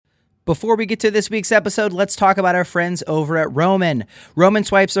Before we get to this week's episode, let's talk about our friends over at Roman. Roman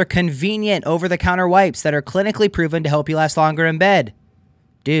swipes are convenient over-the-counter wipes that are clinically proven to help you last longer in bed.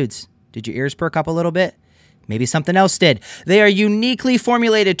 Dudes, did your ears perk up a little bit? Maybe something else did. They are uniquely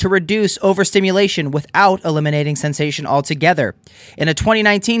formulated to reduce overstimulation without eliminating sensation altogether. In a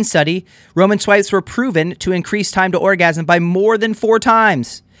 2019 study, Roman swipes were proven to increase time to orgasm by more than 4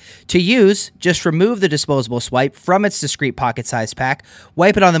 times. To use, just remove the disposable swipe from its discreet pocket-sized pack,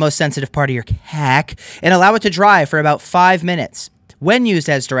 wipe it on the most sensitive part of your cack, and allow it to dry for about 5 minutes. When used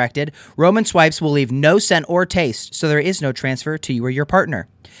as directed, Roman swipes will leave no scent or taste, so there is no transfer to you or your partner.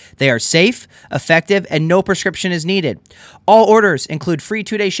 They are safe, effective, and no prescription is needed. All orders include free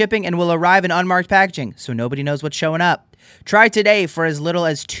 2-day shipping and will arrive in unmarked packaging, so nobody knows what's showing up. Try today for as little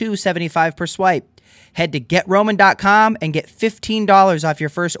as $2.75 per swipe. Head to GetRoman.com and get $15 off your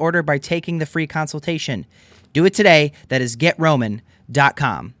first order by taking the free consultation. Do it today. That is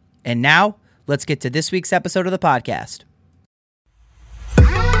GetRoman.com. And now, let's get to this week's episode of the podcast.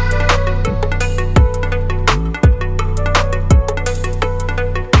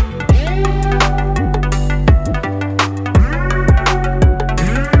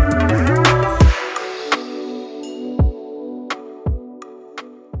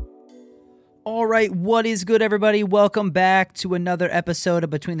 All right, what is good, everybody? Welcome back to another episode of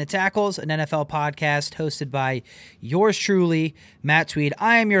Between the Tackles, an NFL podcast hosted by yours truly, Matt Tweed.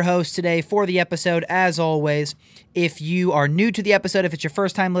 I am your host today for the episode, as always. If you are new to the episode, if it's your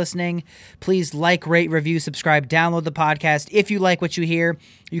first time listening, please like, rate, review, subscribe, download the podcast. If you like what you hear,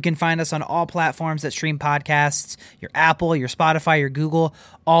 you can find us on all platforms that stream podcasts, your Apple, your Spotify, your Google,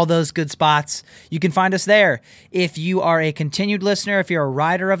 all those good spots. You can find us there. If you are a continued listener, if you're a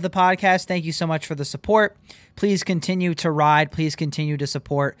rider of the podcast, thank you so much for the support. Please continue to ride. Please continue to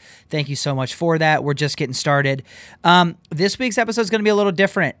support. Thank you so much for that. We're just getting started. This week's episode is going to be a little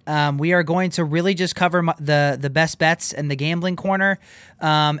different. We are going to really just cover the best bets and the gambling corner,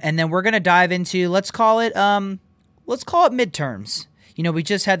 and then we're going to dive into let's call it midterms. You know, we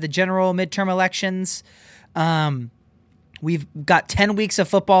just had the general midterm elections. We've got 10 weeks of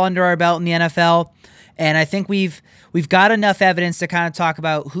football under our belt in the NFL, and I think we've got enough evidence to kind of talk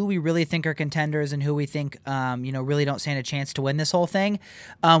about who we really think are contenders and who we think, really don't stand a chance to win this whole thing.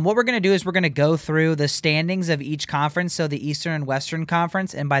 What we're going to do is we're going to go through the standings of each conference, so the Eastern and Western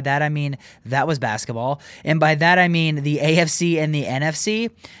Conference, and by that I mean that was basketball, and by that I mean the AFC and the NFC,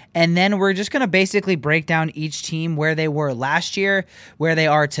 and then we're just going to basically break down each team where they were last year, where they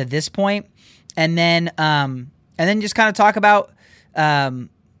are to this point, and then just kind of talk about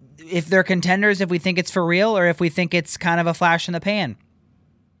if they're contenders, if we think it's for real, or if we think it's kind of a flash in the pan.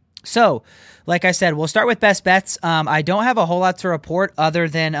 So, like I said, we'll start with best bets. I don't have a whole lot to report other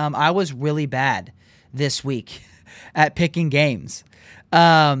than I was really bad this week at picking games,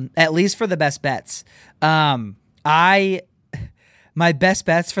 at least for the best bets. My best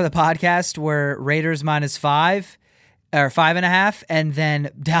bets for the podcast were Raiders -5 or 5.5, and then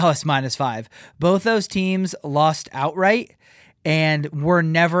Dallas -5. Both those teams lost outright and were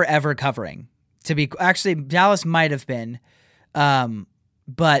never ever covering. Actually, Dallas might have been,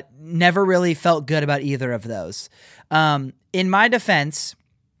 but never really felt good about either of those. In my defense,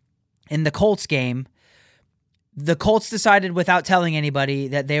 in the Colts game, the Colts decided without telling anybody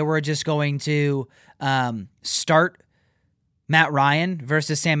that they were just going to start Matt Ryan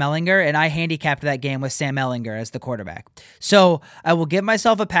versus Sam Ehlinger, and I handicapped that game with Sam Ehlinger as the quarterback. So I will give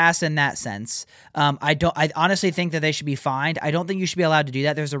myself a pass in that sense. I honestly think that they should be fined. I don't think you should be allowed to do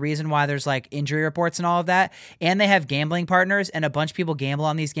that. There's a reason why there's like injury reports and all of that, and they have gambling partners, and a bunch of people gamble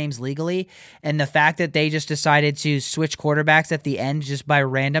on these games legally, and the fact that they just decided to switch quarterbacks at the end just by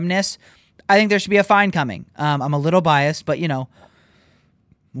randomness, I think there should be a fine coming. I'm a little biased, but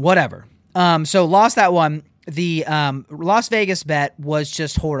whatever. So lost that one. The Las Vegas bet was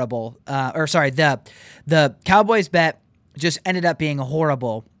just horrible. The Cowboys bet just ended up being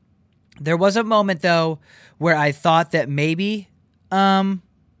horrible. There was a moment, though, where I thought that maybe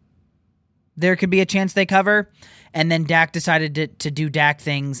there could be a chance they cover, and then Dak decided to do Dak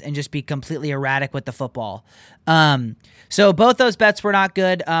things and just be completely erratic with the football. So both those bets were not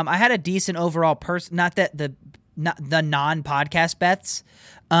good. I had a decent overall not the non-podcast bets.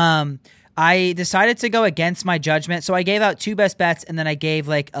 I decided to go against my judgment, so I gave out 2 best bets, and then I gave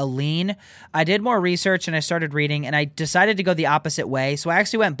like a lean. I did more research, and I started reading, and I decided to go the opposite way. So I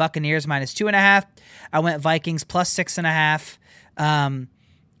actually went Buccaneers -2.5. I went Vikings +6.5.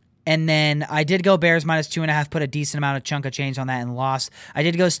 And then I did go Bears -2.5, put a decent amount of chunk of change on that and lost. I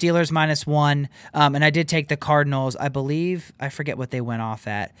did go Steelers -1, and I did take the Cardinals. I believe, I forget what they went off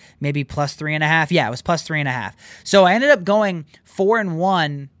at. Maybe +3.5. Yeah, it was +3.5. So I ended up going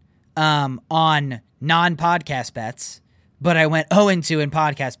 4-1 on non-podcast bets, but I went 0-2 in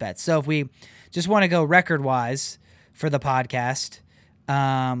podcast bets. So if we just want to go record-wise for the podcast,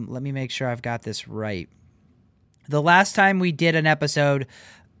 let me make sure I've got this right. The last time we did an episode,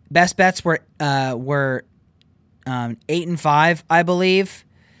 best bets were 8-5, I believe.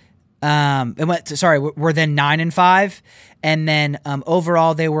 We're then 9-5, and then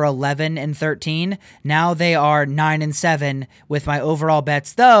overall they were 11-13. Now they are 9-7 with my overall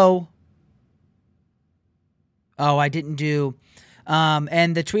bets, though. Oh, I didn't do,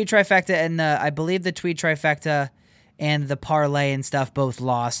 and the tweet trifecta and I believe the tweet trifecta and the parlay and stuff both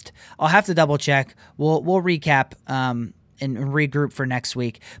lost. I'll have to double check. We'll recap and regroup for next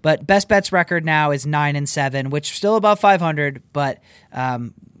week. But best bets record now is 9-7, which still above 500, but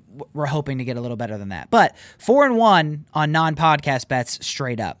we're hoping to get a little better than that. But 4-1 on non-podcast bets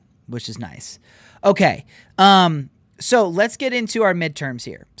straight up, which is nice. Okay, so let's get into our midterms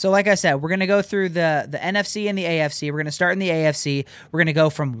here. So like I said, we're going to go through the NFC and the AFC. We're going to start in the AFC. We're going to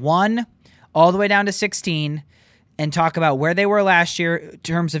go from 1 all the way down to 16 and talk about where they were last year in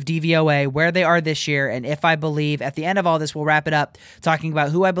terms of DVOA, where they are this year, and if I believe, at the end of all this, we'll wrap it up talking about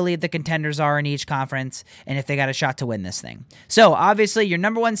who I believe the contenders are in each conference and if they got a shot to win this thing. So, obviously, your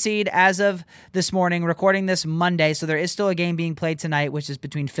number 1 seed as of this morning, recording this Monday, so there is still a game being played tonight, which is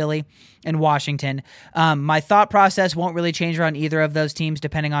between Philly and Washington. My thought process won't really change around either of those teams,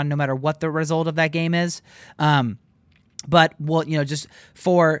 depending on no matter what the result of that game is. But, well, just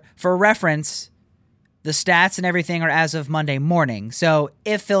for reference, the stats and everything are as of Monday morning. So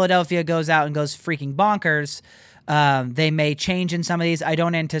if Philadelphia goes out and goes freaking bonkers, they may change in some of these. I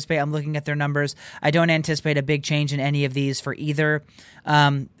don't anticipate, I'm looking at their numbers, I don't anticipate a big change in any of these for either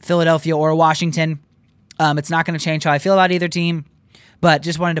Philadelphia or Washington. It's not going to change how I feel about either team. But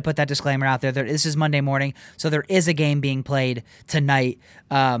just wanted to put that disclaimer out there. This is Monday morning, so there is a game being played tonight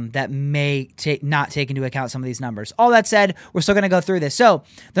that may not take into account some of these numbers. All that said, we're still going to go through this. So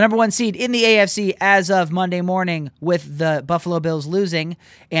the number 1 seed in the AFC as of Monday morning, with the Buffalo Bills losing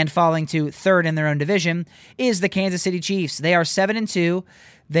and falling to 3rd in their own division, is the Kansas City Chiefs. They are 7-2.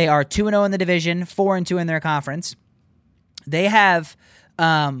 They are 2-0 in the division, 4-2 in their conference. They have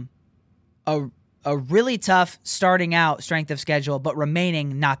a really tough starting out strength of schedule, but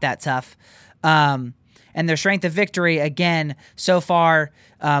remaining not that tough. And their strength of victory, again, so far,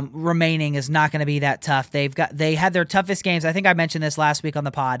 remaining is not going to be that tough. They had their toughest games. I think I mentioned this last week on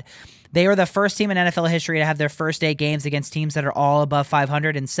the pod. They were the first team in NFL history to have their first 8 games against teams that are all above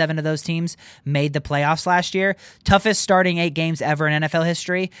 500, and 7 of those teams made the playoffs last year. Toughest starting 8 games ever in NFL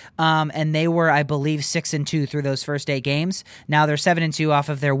history, and they were, I believe, 6-2 through those first 8 games. Now they're 7-2 off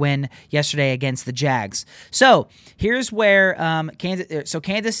of their win yesterday against the Jags. So here's where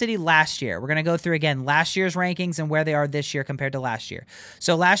Kansas City last year. We're going to go through again last year's rankings and where they are this year compared to last year.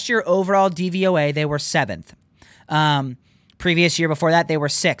 So last year overall DVOA, they were 7th. Previous year before that, they were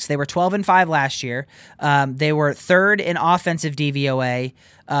 6th. They were 12-5 last year. They were 3rd in offensive DVOA,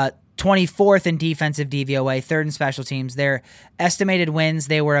 24th in defensive DVOA, 3rd in special teams. Their estimated wins,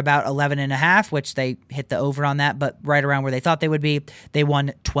 they were about 11.5, which they hit the over on that, but right around where they thought they would be. They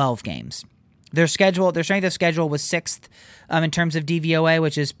won 12 games. Their strength of schedule was 6th in terms of DVOA,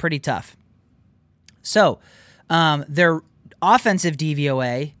 which is pretty tough. So their offensive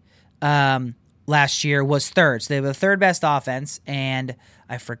DVOA last year was 3rd. So they were the 3rd best offense, and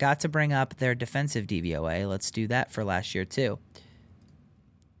I forgot to bring up their defensive DVOA. Let's do that for last year too.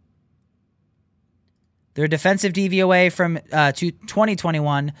 Their defensive DVOA from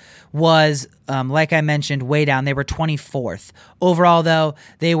 2021 was, like I mentioned, way down. They were 24th. Overall, though,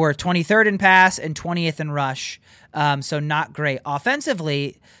 they were 23rd in pass and 20th in rush, so not great.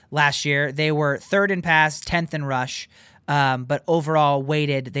 Offensively, last year, they were 3rd in pass, 10th in rush, but overall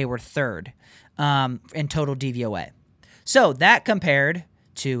weighted, they were 3rd. In total DVOA. So that compared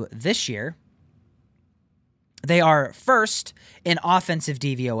to this year, they are 1st in offensive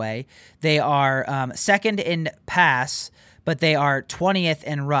DVOA. They are 2nd in pass, but they are 20th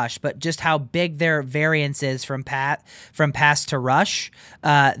in rush. But just how big their variance is from pass to rush,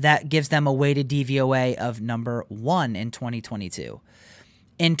 that gives them a weighted DVOA of number 1 in 2022.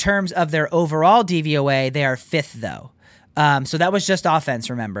 In terms of their overall DVOA, they are 5th though. So that was just offense,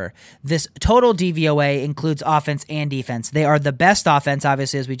 remember. This total DVOA includes offense and defense. They are the best offense,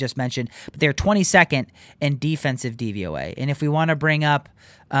 obviously, as we just mentioned, but they're 22nd in defensive DVOA. And if we want to bring up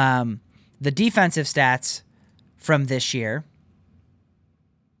the defensive stats from this year,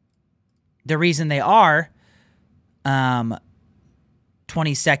 the reason they are 22nd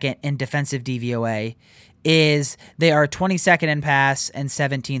in defensive DVOA is they are 22nd in pass and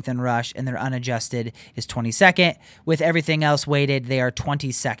 17th in rush, and their unadjusted is 22nd. With everything else weighted, they are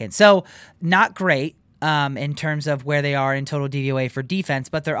 22nd. So not great in terms of where they are in total DVOA for defense,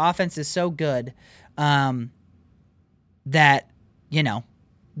 but their offense is so good that, you know,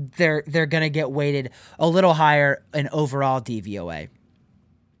 they're going to get weighted a little higher in overall DVOA.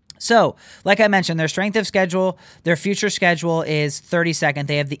 So, like I mentioned, their strength of schedule, their future schedule is 32nd.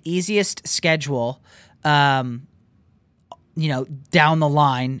 They have the easiest schedule, down the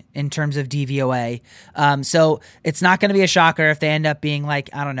line in terms of DVOA. So it's not going to be a shocker if they end up being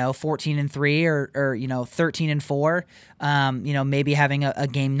 14-3 or 13-4. Maybe having a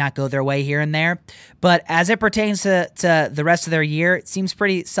game not go their way here and there. But as it pertains to the rest of their year, it seems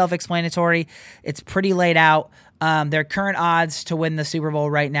pretty self-explanatory. It's pretty laid out. Their current odds to win the Super Bowl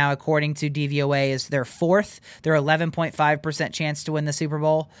right now, according to DVOA, is they're fourth. They're 11.5% chance to win the Super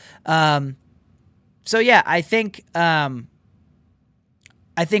Bowl.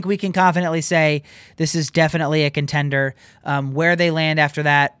 I think we can confidently say this is definitely a contender. Where they land after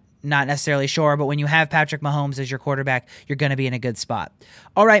that, not necessarily sure, but when you have Patrick Mahomes as your quarterback, you're going to be in a good spot.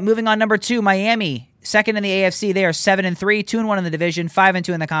 All right, moving on. Number 2, Miami, second in the AFC. They are 7-3, 2-1 in the division,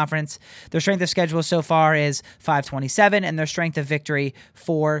 5-2 in the conference. Their strength of schedule so far is 527, and their strength of victory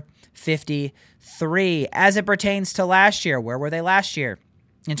 453. As it pertains to last year, where were they last year?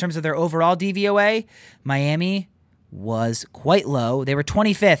 In terms of their overall DVOA, Miami was quite low. They were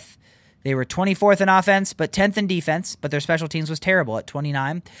 25th. They were 24th in offense, but 10th in defense, but their special teams was terrible at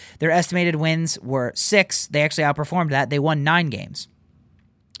 29. Their estimated wins were 6. They actually outperformed that. They won 9 games.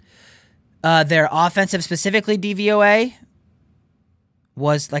 Their offensive, specifically DVOA,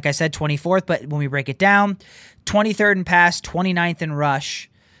 was, like I said, 24th, but when we break it down, 23rd in pass, 29th in rush,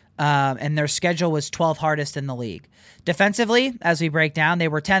 and their schedule was 12th hardest in the league. Defensively, as we break down, they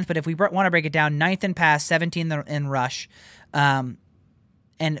were 10th, but if we want to break it down, 9th in pass, 17th in rush, and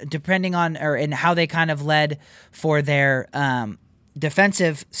depending on in how they kind of led for their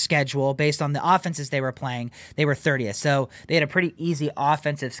defensive schedule based on the offenses they were playing, they were 30th. So they had a pretty easy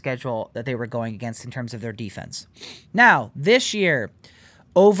offensive schedule that they were going against in terms of their defense. Now, this year,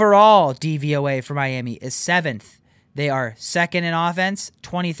 overall DVOA for Miami is 7th. They are 2nd in offense,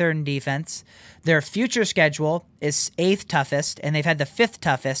 23rd in defense. Their future schedule is 8th toughest, and they've had the 5th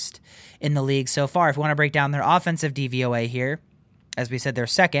toughest in the league so far. If we want to break down their offensive DVOA here, as we said, they're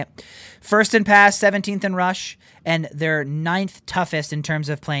 2nd. 1st in pass, 17th in rush, and they're 9th toughest in terms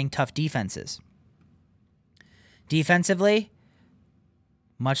of playing tough defenses. Defensively,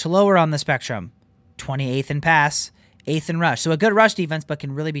 much lower on the spectrum. 28th in pass, 8th in rush. So a good rush defense, but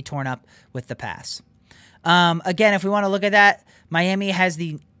can really be torn up with the pass. Again, if we want to look at that, Miami has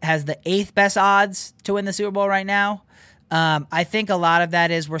the 8th best odds to win the Super Bowl right now. I think a lot of that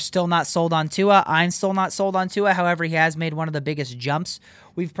is we're still not sold on Tua. I'm still not sold on Tua. However, he has made one of the biggest jumps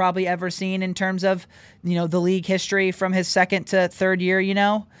we've probably ever seen in terms of, the league history from his 2nd to 3rd year,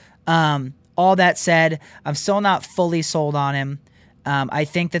 All that said, I'm still not fully sold on him. I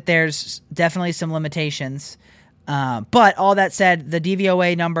think that there's definitely some limitations. But all that said, the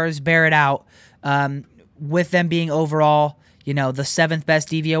DVOA numbers bear it out. With them being overall, the 7th best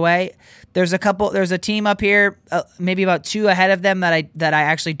DVOA. There's a team up here, maybe about 2 ahead of them that I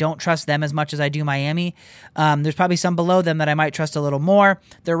actually don't trust them as much as I do Miami. There's probably some below them that I might trust a little more.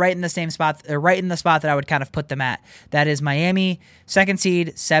 They're right in the same spot. They're right in the spot that I would kind of put them at. That is Miami, 2nd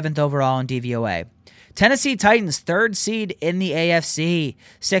seed, 7th overall in DVOA. Tennessee Titans, 3rd seed in the AFC,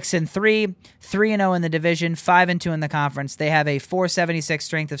 6-3, 3-0 in the division, 5-2 in the conference. They have a 476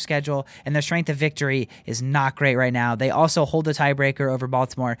 strength of schedule, and their strength of victory is not great right now. They also hold a tiebreaker over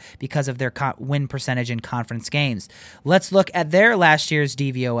Baltimore because of their win percentage in conference games. Let's look at their last year's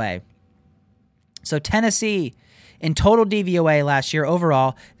DVOA. So Tennessee, in total DVOA last year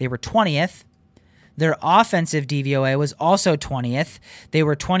overall, they were 20th. Their offensive DVOA was also 20th. They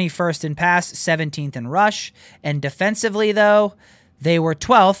were 21st in pass, 17th in rush. And defensively, though, they were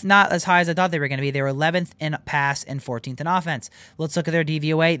 12th, not as high as I thought they were going to be. They were 11th in pass and 14th in offense. Let's look at their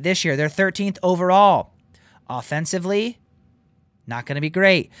DVOA this year. They're 13th overall. Offensively, not going to be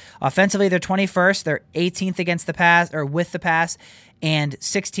great. Offensively, they're 21st. They're 18th against the pass, or with the pass, and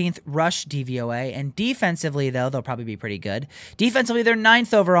 16th rush DVOA. And defensively, though, they'll probably be pretty good. Defensively, they're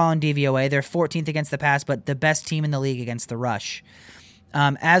 9th overall in DVOA. They're 14th against the pass, but the best team in the league against the rush.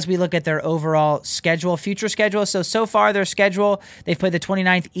 As we look at their overall schedule, future schedule, so far their schedule, they've played the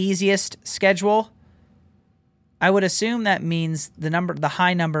 29th easiest schedule. I would assume that means the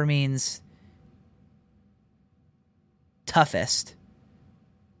high number means toughest.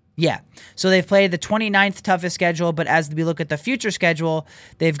 Yeah. So they've played the 29th toughest schedule, but as we look at the future schedule,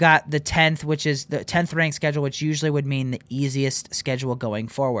 they've got the 10th, which is the 10th ranked schedule, which usually would mean the easiest schedule going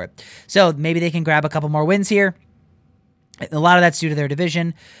forward. So maybe they can grab a couple more wins here. A lot of that's due to their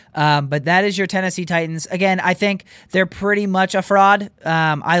division, but that is your Tennessee Titans. Again, I think they're pretty much a fraud.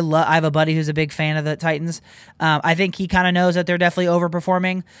 I have a buddy who's a big fan of the Titans. I think he kind of knows that they're definitely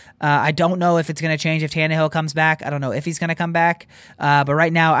overperforming. I don't know if it's going to change if Tannehill comes back. I don't know if he's going to come back, but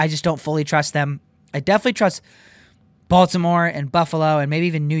right now I just don't fully trust them. I definitely trust Baltimore and Buffalo and maybe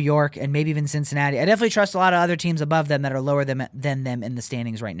even New York and maybe even Cincinnati. I definitely trust a lot of other teams above them that are lower than them in the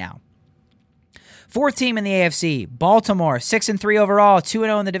standings right now. Fourth team in the AFC, Baltimore, 6-3 overall,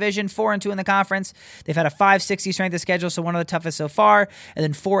 2-0 in the division, 4-2 in the conference. They've had a 560 strength of schedule, so one of the toughest so far, and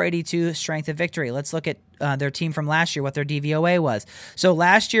then 482 strength of victory. Let's look at their team from last year, what their DVOA was. So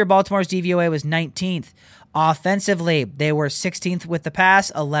last year, Baltimore's DVOA was 19th. Offensively, they were 16th with the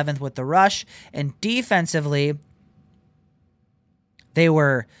pass, 11th with the rush, and defensively, they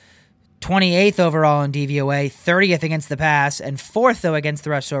were 28th overall in DVOA, 30th against the pass, and 4th, though, against the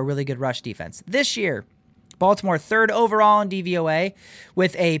rush, so a really good rush defense. This year, Baltimore 3rd overall in DVOA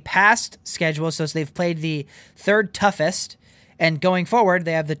with a passed schedule, so they've played the 3rd toughest, and going forward,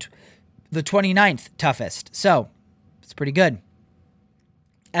 they have the 29th toughest. So, it's pretty good.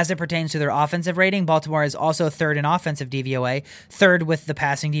 As it pertains to their offensive rating, Baltimore is also 3rd in offensive DVOA, 3rd with the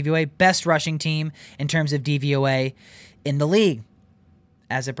passing DVOA, best rushing team in terms of DVOA in the league.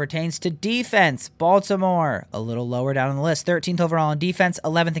 As it pertains to defense, Baltimore, a little lower down on the list, 13th overall in defense,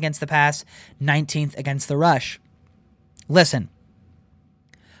 11th against the pass, 19th against the rush. Listen,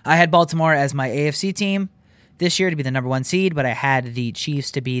 I had Baltimore as my AFC team this year to be the number 1 seed, but I had the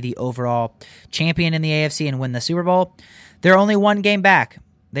Chiefs to be the overall champion in the AFC and win the Super Bowl. They're only 1 game back.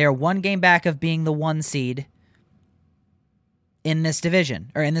 They are 1 game back of being the 1 seed in this division,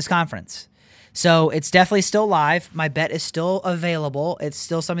 or in this conference. So it's definitely still live. My bet is still available. It's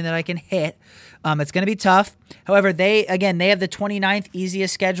still something that I can hit. It's going to be tough. However, they have the 29th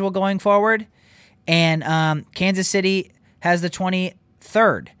easiest schedule going forward, and Kansas City has the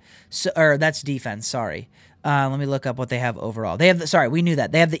 23rd. Or that's defense, sorry. Let me look up what they have overall. We knew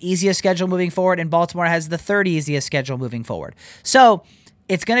that. They have the easiest schedule moving forward, and Baltimore has the 3rd easiest schedule moving forward. So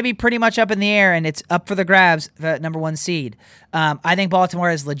it's going to be pretty much up in the air, and it's up for the grabs, the number 1 seed. I think Baltimore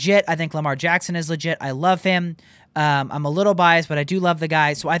is legit. I think Lamar Jackson is legit. I love him. I'm a little biased, but I do love the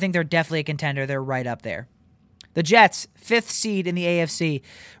guy, so I think they're definitely a contender. They're right up there. The Jets, 5th seed in the AFC,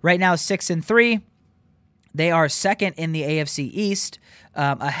 right now 6-3. They are 2nd in the AFC East,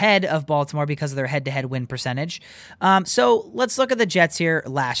 ahead of Baltimore because of their head-to-head win percentage. So let's look at the Jets here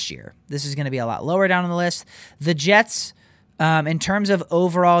last year. This is going to be a lot lower down on the list. The Jets, in terms of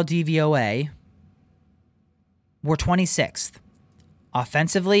overall DVOA, were 26th.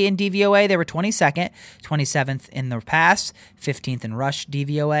 Offensively in DVOA, they were 22nd, 27th in the pass, 15th in rush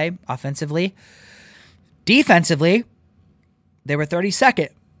DVOA offensively. Defensively, they were 32nd.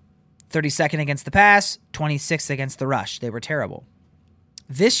 32nd against the pass, 26th against the rush. They were terrible.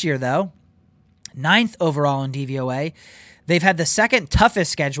 This year, though, 9th overall in DVOA. They've had the 2nd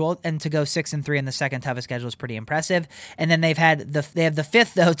toughest schedule, and to go 6-3 in the 2nd toughest schedule is pretty impressive. And then they have the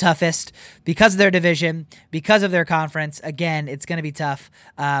 5th though toughest because of their division, because of their conference. Again, it's going to be tough.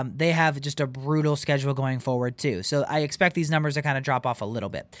 They have just a brutal schedule going forward too. So I expect these numbers to kind of drop off a little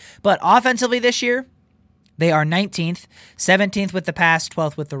bit. But offensively this year, they are 19th, 17th with the pass,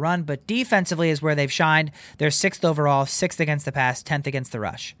 12th with the run, but defensively is where they've shined. They're 6th overall, 6th against the pass, 10th against the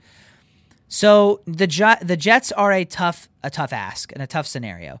rush. So the Jets are a tough ask and a tough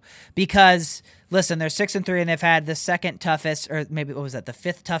scenario because, listen, they're 6-3 and they've had the 2nd toughest, or maybe what was that, the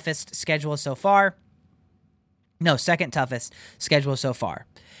 5th toughest schedule so far? No, 2nd toughest schedule so far.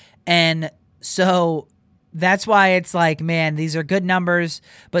 And so that's why it's like, man, these are good numbers,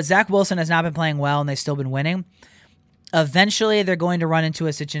 but Zach Wilson has not been playing well and they've still been winning. Eventually, they're going to run into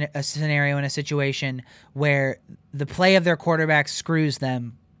a scenario and a situation where the play of their quarterback screws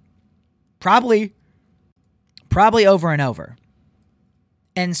them probably over and over.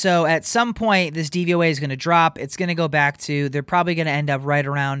 And so at some point, this DVOA is going to drop. It's going to go back to, they're probably going to end up right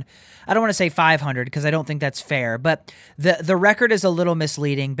around, I don't want to say 500 because I don't think that's fair, but the record is a little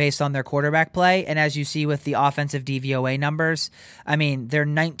misleading based on their quarterback play. And as you see with the offensive DVOA numbers, I mean, they're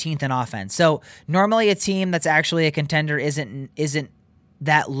 19th in offense. So normally a team that's actually a contender isn't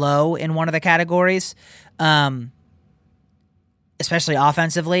that low in one of the categories, especially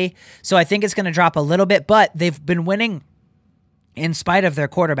offensively. So I think it's going to drop a little bit, but they've been winning in spite of their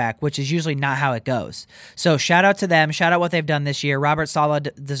quarterback, which is usually not how it goes. So shout out to them. Shout out what they've done this year. Robert Saleh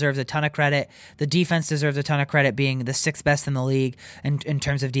deserves a ton of credit. The defense deserves a ton of credit, being the 6th best in the league in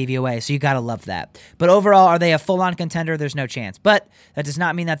terms of DVOA. So you got to love that. But overall, are they a full-on contender? There's no chance. But that does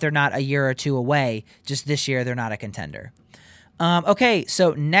not mean that they're not a year or two away. Just this year, they're not a contender. Okay,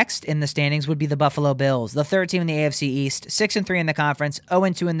 so next in the standings would be the Buffalo Bills, the third team in the AFC East, 6-3 in the conference,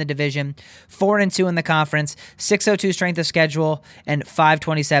 0-2 in the division, 4-2 in the conference, 602 strength of schedule, and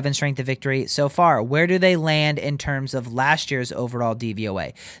 527 strength of victory so far. Where do they land in terms of last year's overall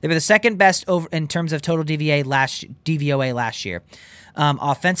DVOA? They were the second best in terms of total DVOA last year.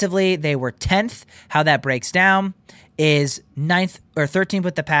 Offensively, they were 10th. How that breaks down is 9th or 13th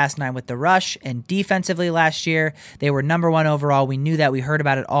with the pass, 9th with the rush. And defensively last year, they were number 1 overall. We knew that. We heard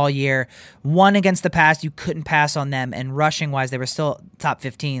about it all year. 1 against the pass, you couldn't pass on them. And rushing-wise, they were still top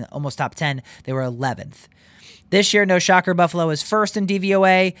 15, almost top 10. They were 11th. This year, no shocker, Buffalo is 1st in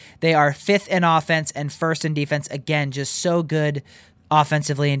DVOA. They are 5th in offense and 1st in defense. Again, just so good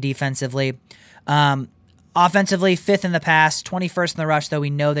offensively and defensively. Offensively, 5th in the pass, 21st in the rush, though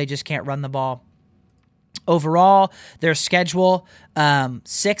we know they just can't run the ball. Overall, their schedule,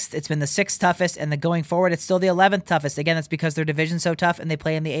 6th. It's been the 6th toughest, and going forward, it's still the 11th toughest. Again, that's because their division's so tough, and they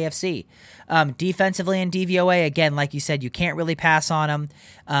play in the AFC. Defensively and DVOA, again, like you said, you can't really pass on them,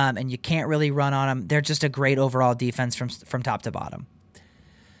 and you can't really run on them. They're just a great overall defense from top to bottom.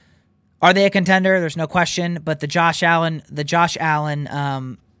 Are they a contender? There's no question, but the Josh Allen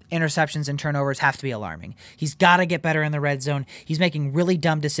interceptions and turnovers have to be alarming. He's got to get better in the red zone. He's making really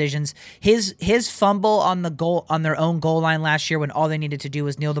dumb decisions. His fumble on their own goal line last year, when all they needed to do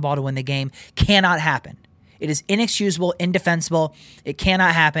was kneel the ball to win the game, cannot happen. It is inexcusable, indefensible. It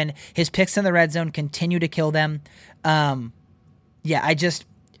cannot happen. His picks in the red zone continue to kill them. I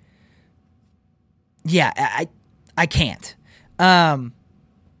can't.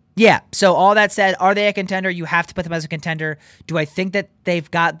 So all that said, are they a contender? You have to put them as a contender. Do I think that they've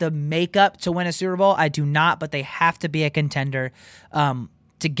got the makeup to win a Super Bowl? I do not, but they have to be a contender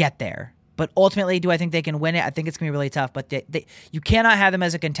to get there. But ultimately, do I think they can win it? I think it's going to be really tough, but you cannot have them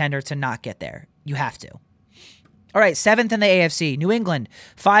as a contender to not get there. You have to. All right, 7th in the AFC, New England,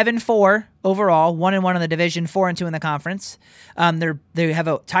 5-4 overall, 1-1 in the division, 4-2 in the conference. They have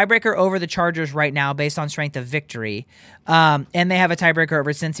a tiebreaker over the Chargers right now based on strength of victory, and they have a tiebreaker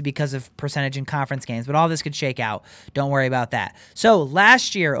over Cincy because of percentage in conference games. But all this could shake out. Don't worry about that. So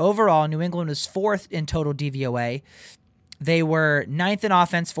last year overall, New England was 4th in total DVOA. They were 9th in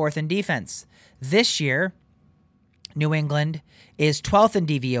offense, 4th in defense. This year, New England is 12th in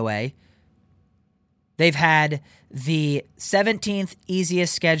DVOA. They've had the 17th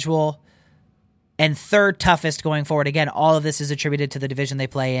easiest schedule and 3rd toughest going forward. Again, all of this is attributed to the division they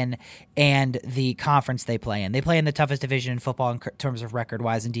play in and the conference they play in. They play in the toughest division in football in terms of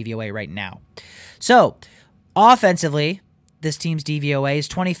record-wise in DVOA right now. So, offensively, this team's DVOA is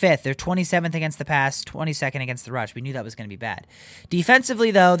 25th. They're 27th against the pass, 22nd against the rush. We knew that was going to be bad. Defensively,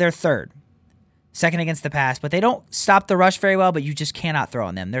 though, they're 3rd. 2nd against the pass, but they don't stop the rush very well, but you just cannot throw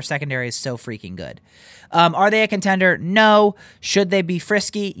on them. Their secondary is so freaking good. Are they a contender? No. Should they be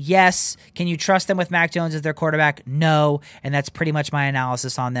frisky? Yes. Can you trust them with Mac Jones as their quarterback? No. And that's pretty much my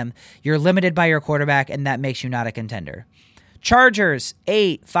analysis on them. You're limited by your quarterback, and that makes you not a contender. Chargers,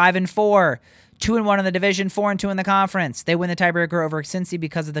 8, 5-4. 2-1 in the division, 4-2 in the conference. They win the tiebreaker over Cincy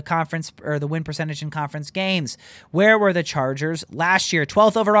because of the conference or the win percentage in conference games. Where were the Chargers last year?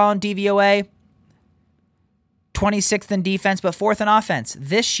 12th overall in DVOA. 26th in defense, but 4th in offense.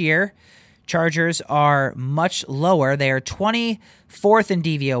 This year, Chargers are much lower. They are 24th in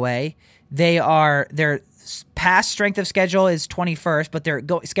DVOA. Their past strength of schedule is 21st, but their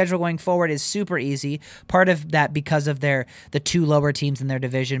schedule going forward is super easy. Part of that because of the 2 lower teams in their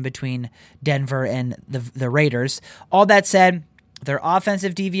division between Denver and the Raiders. All that said, their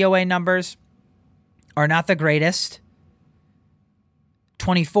offensive DVOA numbers are not the greatest.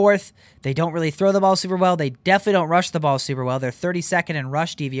 24th. They don't really throw the ball super well. They definitely don't rush the ball super well. They're 32nd in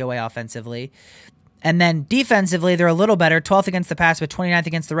rush DVOA offensively. And then defensively, they're a little better. 12th against the pass, but 29th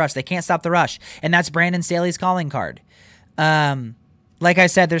against the rush. They can't stop the rush. And that's Brandon Staley's calling card. Like I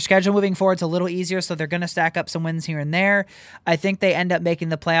said, their schedule moving forward is a little easier, so they're going to stack up some wins here and there. I think they end up making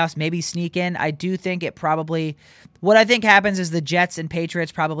the playoffs, maybe sneak in. I do think what I think happens is the Jets and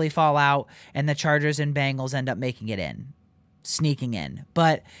Patriots probably fall out, and the Chargers and Bengals end up making it in. Sneaking in.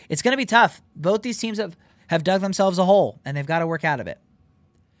 But it's going to be tough. Both these teams have dug themselves a hole, and they've got to work out of it.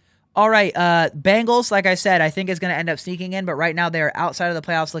 All right, Bengals, like I said, I think is going to end up sneaking in, but right now they are outside of the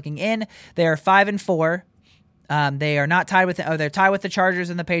playoffs looking in. They are 5-4. They are not tied with, they're tied with the Chargers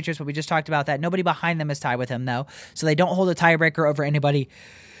and the Patriots, but we just talked about that. Nobody behind them is tied with them, though. So they don't hold a tiebreaker over anybody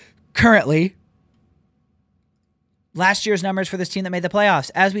currently. Last year's numbers for this team that made the playoffs,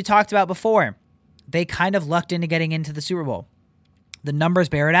 as we talked about before, they kind of lucked into getting into the Super Bowl. The numbers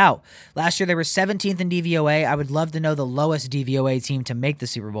bear it out. Last year, they were 17th in DVOA. I would love to know the lowest DVOA team to make the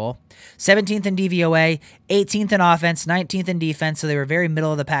Super Bowl. 17th in DVOA, 18th in offense, 19th in defense, so they were very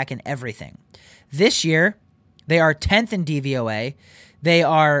middle of the pack in everything. This year, they are 10th in DVOA. They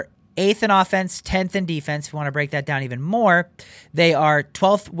are 8th in offense, 10th in defense. If you want to break that down even more, they are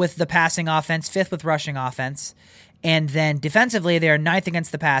 12th with the passing offense, 5th with rushing offense. And then defensively, they are 9th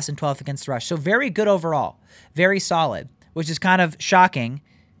against the pass and 12th against the rush. So very good overall. Very solid, which is kind of shocking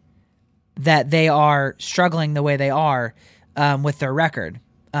that they are struggling the way they are with their record.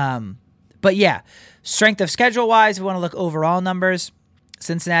 But yeah, strength of schedule-wise, if we want to look overall numbers,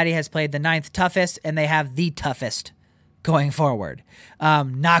 Cincinnati has played the 9th toughest, and they have the toughest going forward.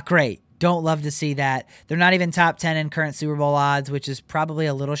 Not great. Don't love to see that. They're not even top 10 in current Super Bowl odds, which is probably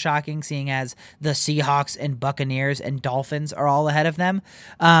a little shocking, seeing as the Seahawks and Buccaneers and Dolphins are all ahead of them.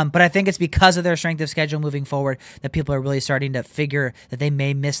 But I think it's because of their strength of schedule moving forward that people are really starting to figure that they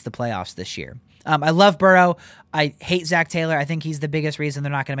may miss the playoffs this year. I love Burrow. I hate Zach Taylor. I think he's the biggest reason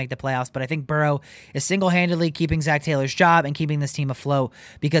they're not going to make the playoffs. But I think Burrow is single-handedly keeping Zach Taylor's job and keeping this team afloat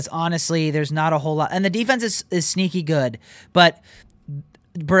because, honestly, there's not a whole lot. And the defense is sneaky good, but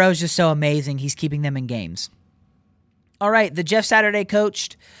Burrow's just so amazing. He's keeping them in games. All right, the Jeff Saturday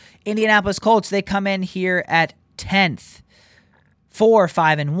coached Indianapolis Colts, they come in here at 10th.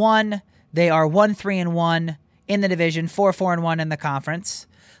 4-5-1. They are 1-3-1 in the division, 4-4-1 in the conference.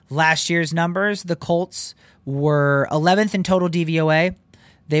 Last year's numbers, the Colts were 11th in total DVOA.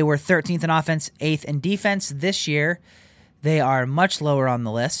 They were 13th in offense, 8th in defense. This year, they are much lower on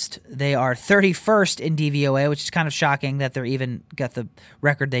the list. They are 31st in DVOA, which is kind of shocking that they're even got the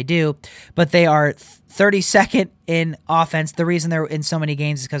record they do. But they are 32nd in offense. The reason they're in so many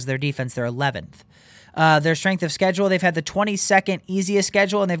games is because of their defense. They're 11th. Their strength of schedule, they've had the 22nd easiest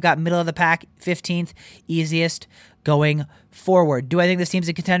schedule, and they've got middle of the pack, 15th easiest going forward. Do I think this team's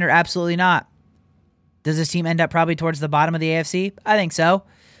a contender? Absolutely not. Does this team end up probably towards the bottom of the AFC? I think so.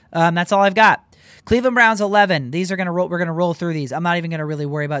 That's all I've got. Cleveland Browns 11. These are gonna roll. We're gonna roll through these. I'm not even gonna really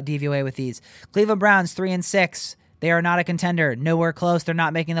worry about DVOA with these. Cleveland Browns 3-6. They are not a contender. Nowhere close. They're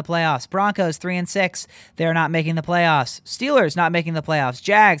not making the playoffs. Broncos 3-6. They are not making the playoffs. Steelers not making the playoffs.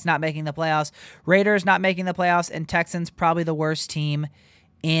 Jags not making the playoffs. Raiders not making the playoffs. And Texans probably the worst team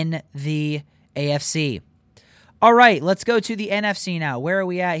in the AFC. All right, let's go to the NFC now. Where are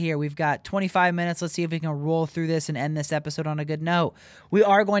we at here? We've got 25 minutes. Let's see if we can roll through this and end this episode on a good note. We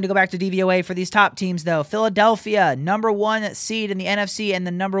are going to go back to DVOA for these top teams, though. Philadelphia, number 1 seed in the NFC and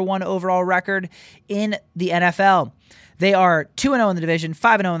the number 1 overall record in the NFL. They are 2-0 in the division,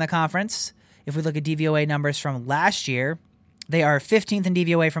 5-0 in the conference. If we look at DVOA numbers from last year, they are 15th in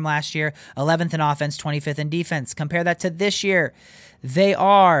DVOA from last year, 11th in offense, 25th in defense. Compare that to this year. They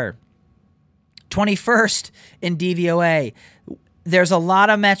are 21st in DVOA. There's a lot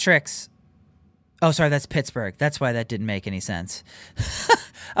of metrics. Oh, sorry, that's Pittsburgh. That's why that didn't make any sense.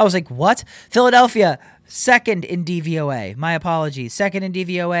 I was like, what? Philadelphia, 2nd in DVOA. My apologies. 2nd in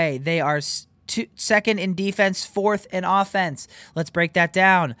DVOA. They are 2nd in defense, 4th in offense. Let's break that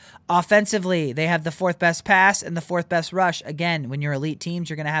down. Offensively, they have the 4th best pass and the 4th best rush. Again, when you're elite teams,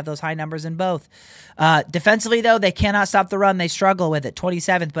 you're going to have those high numbers in both. Defensively, though, they cannot stop the run. They struggle with it.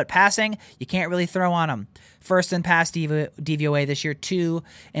 27th, but passing, you can't really throw on them. 1st in pass DVOA this year, 2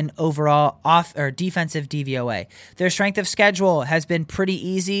 in overall defensive DVOA. Their strength of schedule has been pretty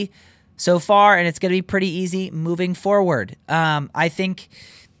easy so far, and it's going to be pretty easy moving forward. I think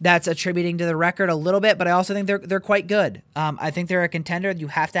that's attributing to the record a little bit, but I also think they're quite good. I think they're a contender. You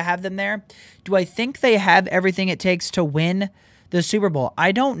have to have them there. Do I think they have everything it takes to win the Super Bowl?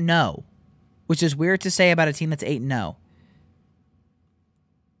 I don't know, which is weird to say about a team that's 8-0.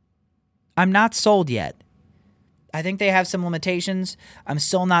 I'm not sold yet. I think they have some limitations. I'm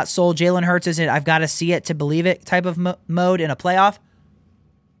still not sold. Jalen Hurts is in I've got to see it to believe it type of mode in a playoff.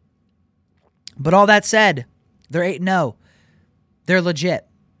 But all that said, they're 8-0. They're legit.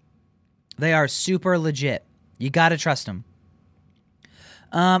 They are super legit. You got to trust them.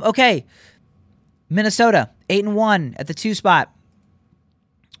 Okay. Minnesota, 8-1 at the 2 spot.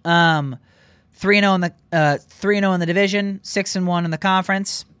 3-0 in the 3-0 in the division, 6-1 in the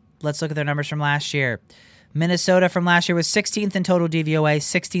conference. Let's look at their numbers from last year. Minnesota from last year was 16th in total DVOA,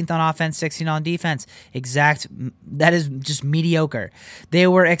 16th on offense, 16th on defense. That is just mediocre. They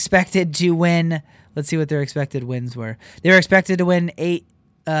were expected to win. Let's see what their expected wins were. They were expected to win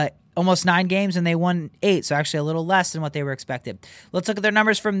almost 9 games, and they won 8, so actually a little less than what they were expected. Let's look at their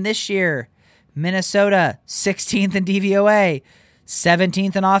numbers from this year. Minnesota, 16th in DVOA,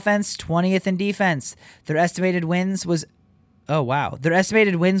 17th in offense, 20th in defense. Their estimated wins was Their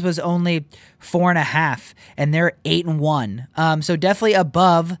estimated wins was only 4.5, and they're 8-1. So definitely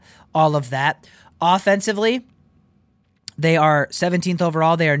above all of that. Offensively, they are 17th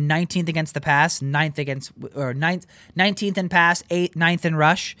overall. They are 19th against the pass, 19th in pass, 9th in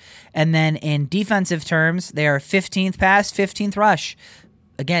rush. And then in defensive terms, they are 15th pass, 15th rush.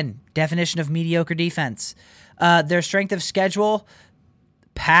 Again, definition of mediocre defense. Their strength of schedule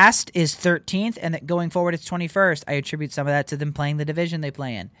past is 13th, and going forward it's 21st. I attribute some of that to them playing the division they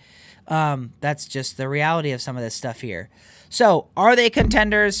play in. That's just the reality of some of this stuff here. So, are they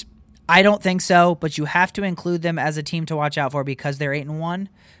contenders? I don't think so, but you have to include them as a team to watch out for because they're 8-1.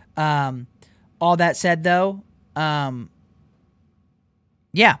 All that said, though, yeah,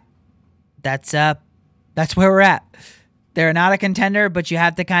 that's where we're at. They're not a contender, but you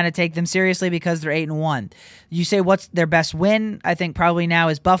have to kind of take them seriously because they're 8-1. You say what's their best win? I think probably now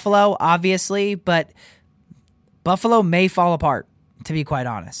is Buffalo, obviously, but Buffalo may fall apart, to be quite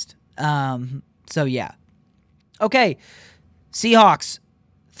honest. So yeah. Okay. Seahawks,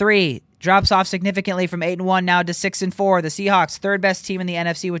 3, drops off significantly from 8-1 now to 6-4. The Seahawks, third best team in the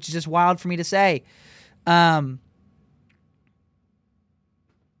NFC, which is just wild for me to say. How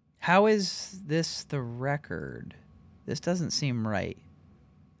is this the record? This doesn't seem right.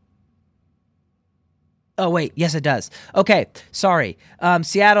 Oh, wait. Yes, it does. Okay. Sorry.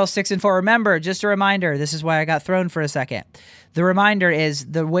 Seattle 6-4. Remember, just a reminder, this is why I got thrown for a second. The reminder is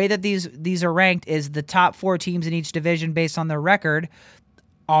the way that these are ranked is the top 4 teams in each division based on their record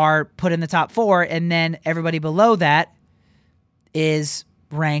are put in the top 4, and then everybody below that is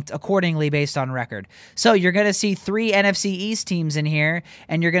ranked accordingly based on record. So you're going to see 3 NFC East teams in here,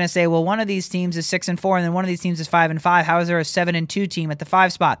 and you're going to say, well, one of these teams is 6-4, and then one of these teams is 5-5. How is there a 7-2 team at the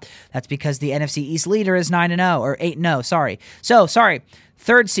 5 spot? That's because the NFC East leader is 9-0 or 8-0. Sorry. So sorry.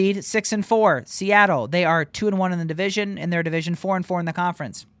 Third seed 6-4. Seattle. They are 2-1 in the division. In their division, 4-4 in the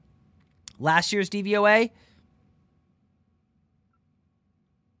conference. Last year's DVOA,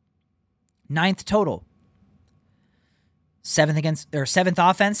 9th total. 7th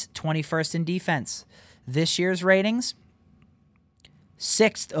offense, 21st in defense. This year's ratings,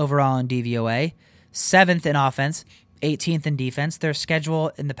 6th overall in DVOA, 7th in offense, 18th in defense. Their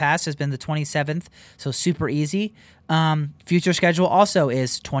schedule in the past has been the 27th, so super easy. Future schedule also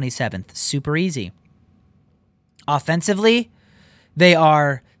is 27th, super easy. Offensively, they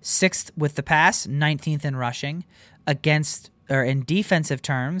are 6th with the pass, 19th in rushing. In defensive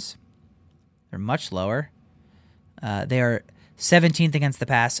terms, they're much lower. They are 17th against the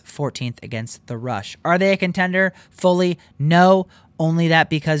pass, 14th against the rush. Are they a contender fully? No. Only that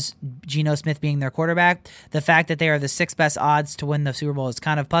because Geno Smith being their quarterback. The fact that they are the 6th best odds to win the Super Bowl is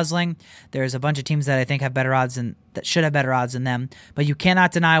kind of puzzling. There's a bunch of teams that I think have better odds that should have better odds than them. But you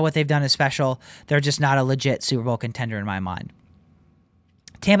cannot deny what they've done is special. They're just not a legit Super Bowl contender in my mind.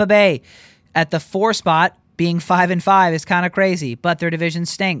 Tampa Bay at the 4 spot, being 5-5 is kind of crazy, but their division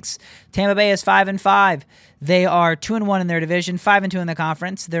stinks. Tampa Bay is 5-5. They are 2-1 in their division, 5-2 in the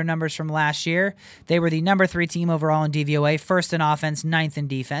conference. Their numbers from last year, they were the number 3 team overall in DVOA, 1st in offense, 9th in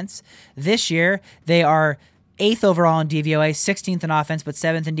defense. This year, they are 8th overall in DVOA, 16th in offense, but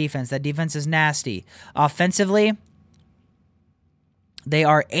 7th in defense. That defense is nasty. Offensively, they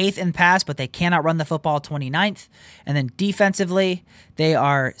are 8th in pass, but they cannot run the football, 29th. And then defensively, they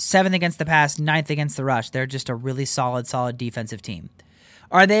are 7th against the pass, 9th against the rush. They're just a really solid defensive team.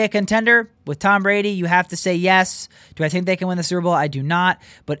 Are they a contender? With Tom Brady, you have to say yes. Do I think they can win the Super Bowl? I do not.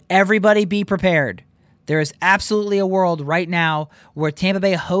 But everybody be prepared. There is absolutely a world right now where Tampa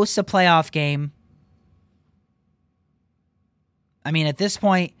Bay hosts a playoff game. I mean, at this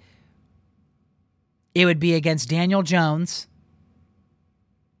point, it would be against Daniel Jones.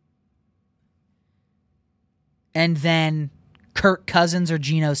 And then Kirk Cousins or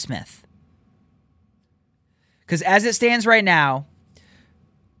Geno Smith. Because as it stands right now,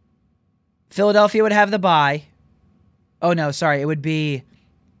 Philadelphia would have the bye. Oh, no, sorry. It would be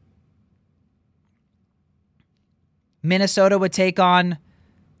Minnesota would take on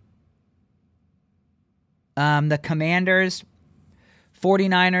the Commanders.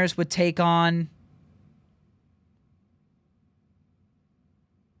 49ers would take on...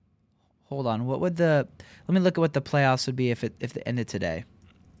 Hold on. What would the... Let me look at what the playoffs would be if it ended today.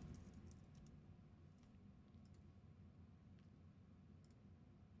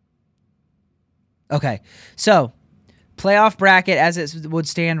 Okay, so playoff bracket as it would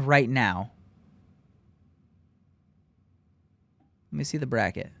stand right now. Let me see the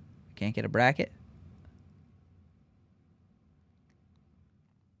bracket. Can't get a bracket.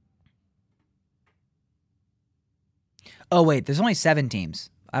 Oh, wait, there's only 7 teams.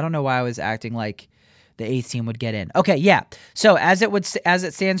 I don't know why I was acting like the 8th team would get in. Okay, yeah. So as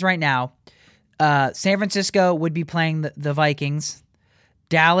it stands right now, San Francisco would be playing the Vikings.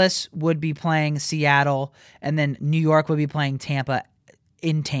 Dallas would be playing Seattle, and then New York would be playing Tampa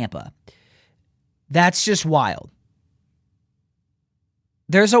in Tampa. That's just wild.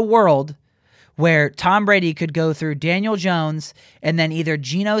 There's a world where Tom Brady could go through Daniel Jones and then either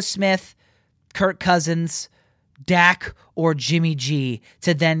Geno Smith, Kirk Cousins, Dak, or Jimmy G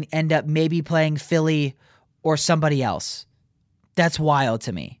to then end up maybe playing Philly or somebody else. That's wild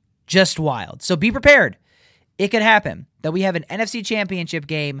to me. Just wild. So be prepared. It could happen that we have an NFC Championship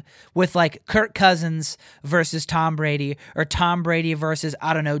game with like Kirk Cousins versus Tom Brady or Tom Brady versus,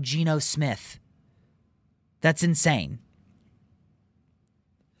 I don't know, Geno Smith. That's insane.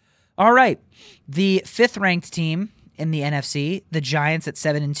 All right. The 5th ranked team in the NFC, the Giants at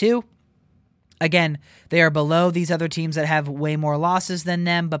 7-2. Again, they are below these other teams that have way more losses than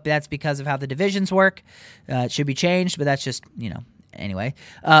them, but that's because of how the divisions work. It should be changed, but that's just, anyway.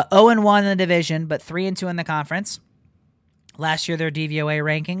 0-1 in the division, but 3-2 in the conference. Last year, their DVOA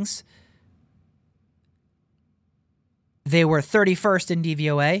rankings, they were 31st in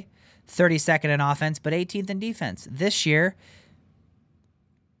DVOA, 32nd in offense, but 18th in defense. This year,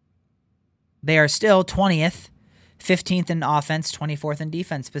 they are still 20th, 15th in offense, 24th in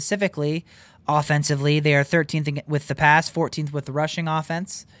defense. Specifically, offensively, they are 13th with the pass, 14th with the rushing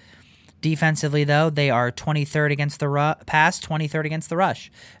offense. Defensively, though, they are 23rd against the pass, 23rd against the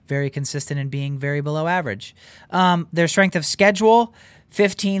rush. Very consistent in being very below average. Their strength of schedule,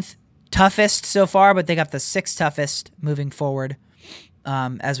 15th toughest so far, but they got the 6th toughest moving forward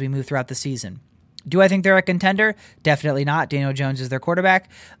as we move throughout the season. Do I think they're a contender? Definitely not. Daniel Jones is their quarterback.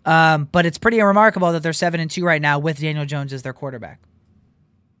 But it's pretty remarkable that they're 7-2 right now with Daniel Jones as their quarterback.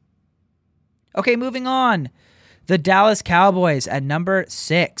 Okay, moving on. The Dallas Cowboys at number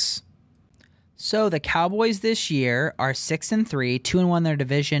 6. So the Cowboys this year are 6-3, 2-1 in their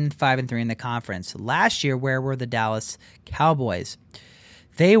division, 5-3 in the conference. Last year, where were the Dallas Cowboys?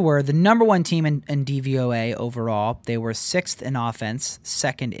 They were the number 1 team in DVOA overall. They were 6th in offense,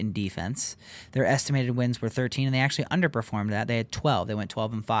 2nd in defense. Their estimated wins were 13, and they actually underperformed that. They had 12. They went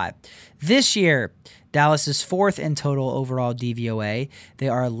 12-5. This year, Dallas is 4th in total overall DVOA. They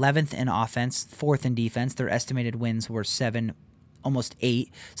are 11th in offense, 4th in defense. Their estimated wins were 7, almost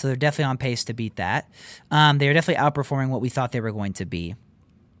 8, so they're definitely on pace to beat that. They are definitely outperforming what we thought they were going to be.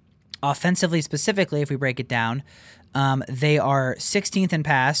 Offensively, specifically, if we break it down, they are 16th in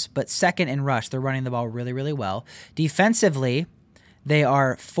pass, but 2nd in rush. They're running the ball really, really well. Defensively, they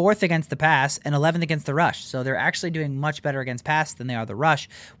are 4th against the pass and 11th against the rush. So they're actually doing much better against pass than they are the rush,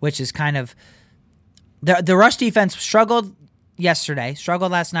 which is kind of... The rush defense struggled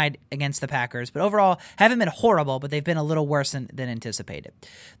last night against the Packers, but overall haven't been horrible, but they've been a little worse than anticipated.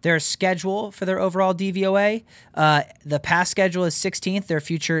 Their schedule for their overall DVOA, the pass schedule is 16th. Their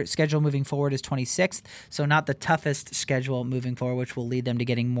future schedule moving forward is 26th, so not the toughest schedule moving forward, which will lead them to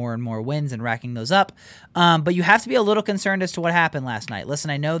getting more and more wins and racking those up. But you have to be a little concerned as to what happened last night. Listen,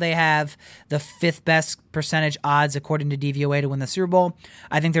 I know they have the 5th best percentage odds according to DVOA to win the Super Bowl.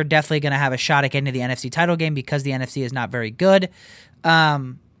 I think they're definitely going to have a shot at getting to the NFC title game because the NFC is not very good.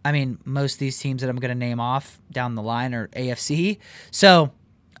 Most of these teams that I'm going to name off down the line are AFC. So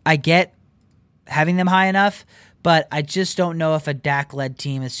I get having them high enough, but I just don't know if a Dak-led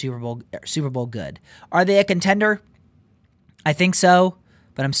team is Super Bowl good. Are they a contender? I think so,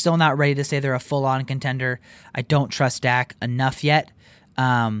 but I'm still not ready to say they're a full-on contender. I don't trust Dak enough yet.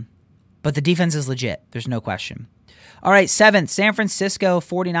 But the defense is legit. There's no question. All right, 7th, San Francisco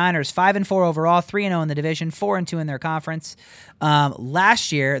 49ers, 5-4 overall, 3-0 in the division, 4-2 in their conference.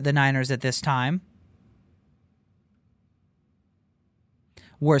 Last year, the Niners at this time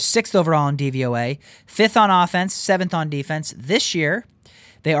were 6th overall in DVOA, 5th on offense, 7th on defense. This year,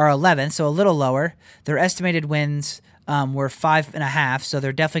 they are 11th, so a little lower. Their estimated wins were 5.5, so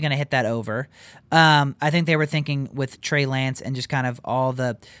they're definitely going to hit that over. I think they were thinking with Trey Lance and just kind of all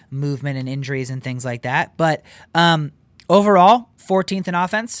the movement and injuries and things like that. But overall, 14th in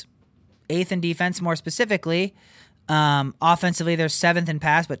offense, 8th in defense more specifically. Offensively, they're 7th in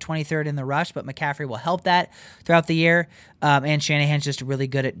pass, but 23rd in the rush. But McCaffrey will help that throughout the year. And Shanahan's just really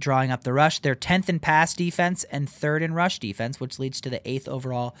good at drawing up the rush. They're 10th in pass defense and 3rd in rush defense, which leads to the 8th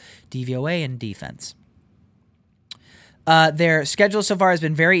overall DVOA in defense. Their schedule so far has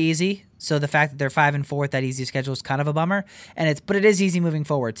been very easy, so the fact that they're 5-4 with that easy schedule is kind of a bummer, but it is easy moving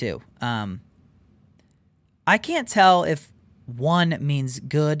forward too. I can't tell if 1 means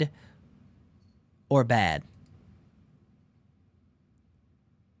good or bad?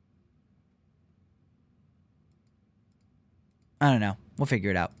 I don't know. We'll figure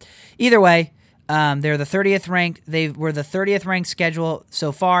it out. Either way, they're the 30th ranked. They were the 30th ranked schedule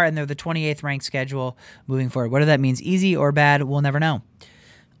so far, and they're the 28th ranked schedule moving forward. Whether that means easy or bad, we'll never know.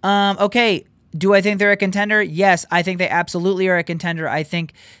 Okay. Do I think they're a contender? Yes, I think they absolutely are a contender. I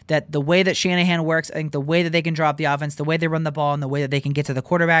think that the way that Shanahan works, I think the way that they can drop the offense, the way they run the ball, and the way that they can get to the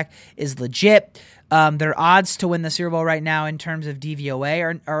quarterback is legit. Their odds to win the Super Bowl right now in terms of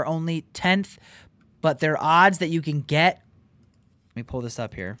DVOA are only 10th, but their odds that you can get, let me pull this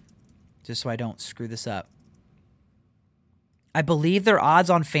up here just so I don't screw this up. I believe their odds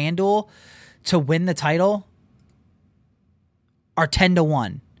on FanDuel to win the title are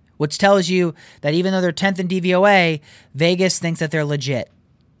 10-1. Which tells you that even though they're 10th in DVOA, Vegas thinks that they're legit.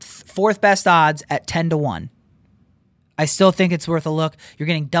 Fourth best odds at 10-1. I still think it's worth a look. You're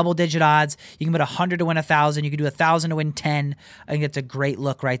getting double-digit odds. You can put 100 to win 1,000. You can do 1,000 to win 10. I think it's a great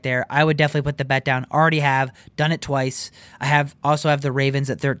look right there. I would definitely put the bet down. Already have done it twice. I also have the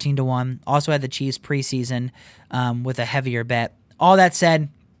Ravens at 13-1. Also had the Chiefs preseason with a heavier bet. All that said,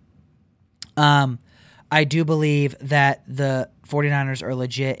 I do believe that the 49ers are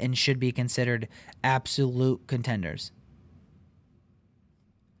legit and should be considered absolute contenders.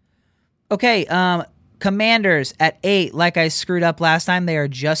 Okay, Commanders at 8. Like I screwed up last time, they are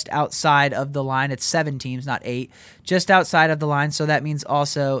just outside of the line. It's 7 teams, not 8. Just outside of the line, so that means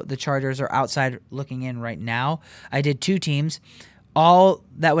also the Chargers are outside looking in right now. I did 2 teams. All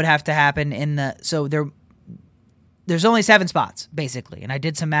that would have to happen there's only 7 spots, basically, and I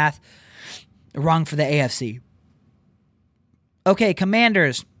did some math wrong for the AFC. Okay,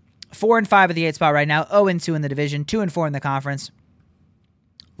 Commanders, 4-5 at the 8 spot right now, 0-2 in the division, 2-4 in the conference.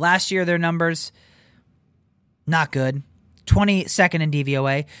 Last year, their numbers, not good. 22nd in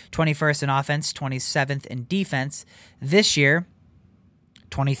DVOA, 21st in offense, 27th in defense. This year,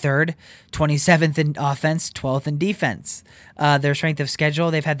 23rd, 27th in offense, 12th in defense. Their strength of schedule,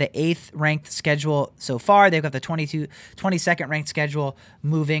 they've had the 8th ranked schedule so far. They've got the 22nd ranked schedule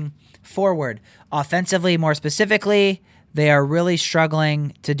moving forward. Offensively, more specifically, they are really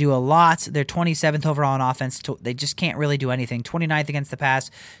struggling to do a lot. They're 27th overall in offense. They just can't really do anything. 29th against the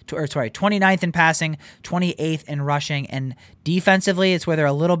pass, 29th in passing, 28th in rushing, and defensively, it's where they're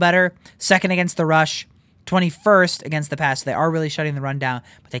a little better. 2nd against the rush, 21st against the pass. They are really shutting the run down,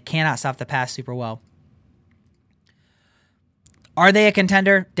 but they cannot stop the pass super well. Are they a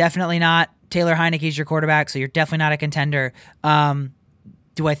contender? Definitely not. Taylor Heineke's your quarterback, so you're definitely not a contender.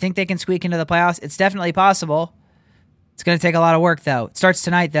 Do I think they can squeak into the playoffs? It's definitely possible. It's going to take a lot of work, though. It starts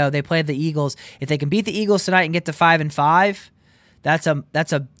tonight, though. They play the Eagles. If they can beat the Eagles tonight and get to 5-5, that's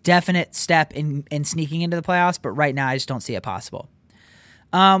a definite step in sneaking into the playoffs, but right now I just don't see it possible.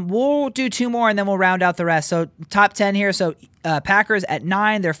 We'll do 2 more and then we'll round out the rest. So top 10 here. So Packers at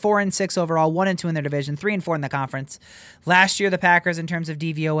 9. They're 4-6 overall, 1-2 in their division, 3-4 in the conference. Last year, the Packers, in terms of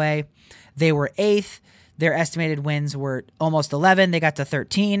DVOA, they were 8th. Their estimated wins were almost 11. They got to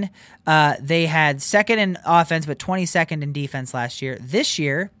 13. They had 2nd in offense, but 22nd in defense last year. This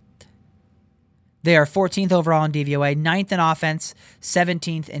year, they are 14th overall in DVOA, 9th in offense,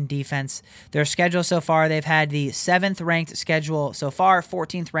 17th in defense. Their schedule so far, they've had the 7th ranked schedule so far,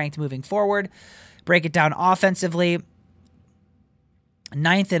 14th ranked moving forward. Break it down offensively.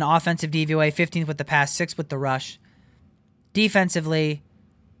 9th in offensive DVOA, 15th with the pass, 6th with the rush. Defensively,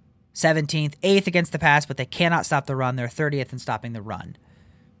 17th, 8th against the pass, but they cannot stop the run. They're 30th in stopping the run.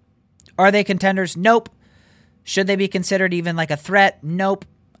 Are they contenders? Nope. Should they be considered even like a threat? Nope.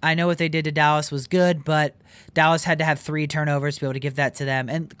 I know what they did to Dallas was good, but Dallas had to have 3 turnovers to be able to give that to them.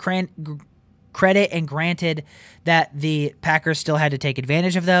 And credit and granted that the Packers still had to take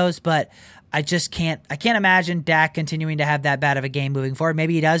advantage of those, but I can't imagine Dak continuing to have that bad of a game moving forward.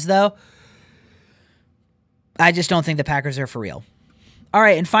 Maybe he does, though. I just don't think the Packers are for real. All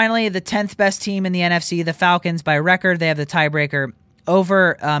right, and finally, the 10th best team in the NFC, the Falcons, by record. They have the tiebreaker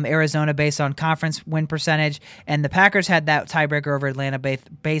over Arizona based on conference win percentage, and the Packers had that tiebreaker over Atlanta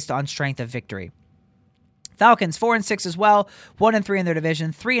based on strength of victory. Falcons 4-6 as well, 1-3 in their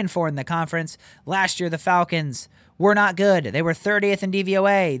division, 3-4 in the conference. Last year, the Falcons were not good. They were 30th in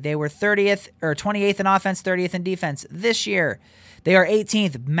DVOA. They were 28th in offense, 30th in defense. This year, they are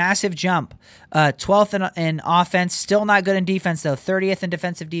 18th, massive jump. 12th in offense, still not good in defense, though. 30th in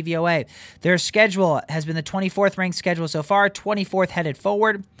defensive DVOA. Their schedule has been the 24th ranked schedule so far, 24th headed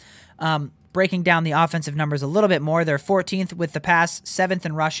forward. Breaking down the offensive numbers a little bit more, they're 14th with the pass, 7th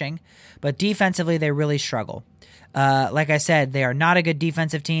in rushing, but defensively they really struggle. Like I said, they are not a good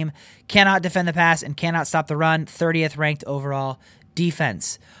defensive team, cannot defend the pass and cannot stop the run, 30th ranked overall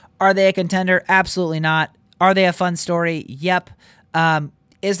defense. Are they a contender? Absolutely not. Are they a fun story? Yep.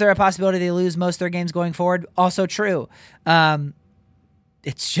 Is there a possibility they lose most of their games going forward? Also true.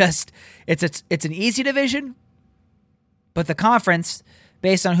 It's an easy division, but the conference,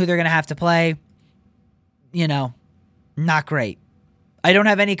 based on who they're going to have to play, not great. I don't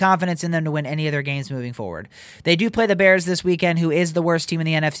have any confidence in them to win any of their games moving forward. They do play the Bears this weekend, who is the worst team in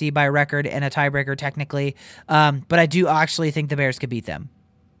the NFC by record and a tiebreaker technically, but I do actually think the Bears could beat them.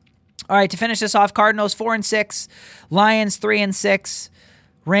 All right, to finish this off, Cardinals 4-6, Lions 3-6,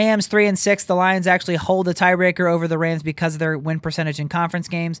 Rams 3-6. The Lions actually hold a tiebreaker over the Rams because of their win percentage in conference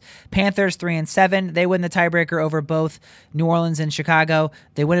games. Panthers 3-7. They win the tiebreaker over both New Orleans and Chicago.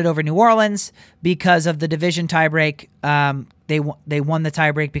 They win it over New Orleans because of the division tiebreak. They won the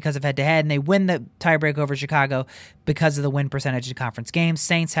tiebreak because of head-to-head, and they win the tiebreak over Chicago because of the win percentage in conference games.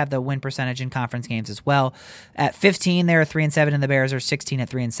 Saints have the win percentage in conference games as well. At 15, they're 3-7, and the Bears are 16 at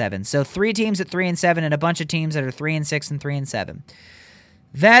 3-7. So 3 teams at 3-7 and a bunch of teams that are 3-6 and 3-7.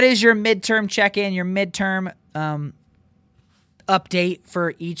 That is your midterm check-in, your midterm update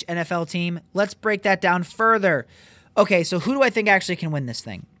for each NFL team. Let's break that down further. Okay, so who do I think actually can win this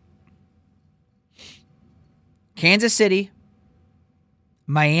thing? Kansas City,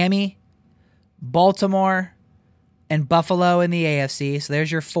 Miami, Baltimore, and Buffalo in the AFC. So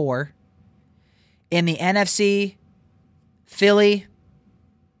there's your 4. In the NFC, Philly,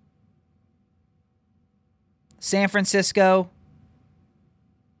 San Francisco,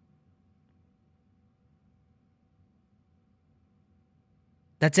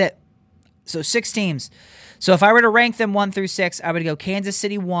 that's it. So 6 teams. So if I were to rank them 1 through 6, I would go Kansas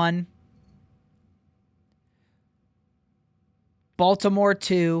City 1, Baltimore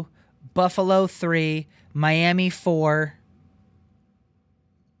 2, Buffalo 3, Miami 4.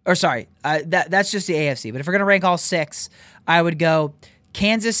 Or sorry, that's just the AFC. But if we're going to rank all 6, I would go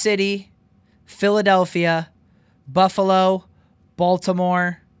Kansas City, Philadelphia, Buffalo,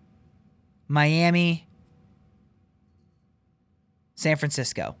 Baltimore, Miami, San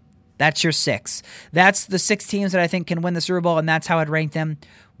Francisco. That's your 6. That's the 6 teams that I think can win the Super Bowl, and that's how I'd rank them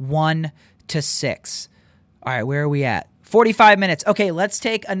 1 to 6. All right, where are we at? 45 minutes. Okay, let's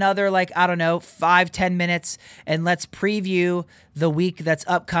take another 5-10 minutes, and let's preview the week that's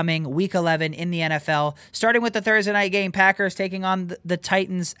upcoming, Week 11 in the NFL, starting with the Thursday night game. Packers taking on the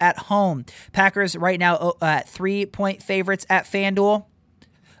Titans at home. Packers right now at 3-point favorites at FanDuel.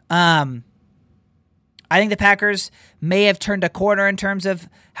 I think the Packers may have turned a corner in terms of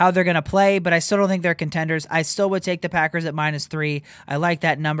how they're going to play, but I still don't think they're contenders. I still would take the Packers at -3. I like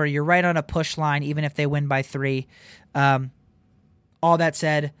that number. You're right on a push line, even if they win by 3. All that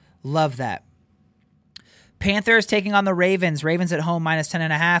said, love that. Panthers taking on the Ravens. Ravens at home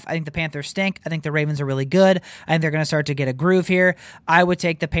 -10.5. I think the Panthers stink. I think the Ravens are really good. I think they're going to start to get a groove here. I would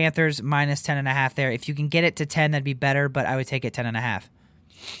take the Panthers -10.5 there. If you can get it to 10, that'd be better, but I would take it 10.5.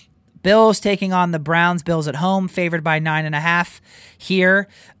 Bills taking on the Browns. Bills at home, favored by 9.5 here.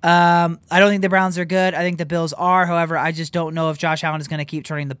 I don't think the Browns are good. I think the Bills are. However, I just don't know if Josh Allen is going to keep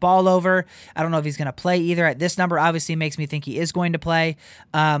turning the ball over. I don't know if he's going to play either. At this number, obviously makes me think he is going to play.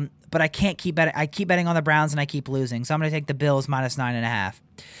 But I can't keep betting. I keep betting on the Browns and I keep losing. So I'm going to take the Bills -9.5.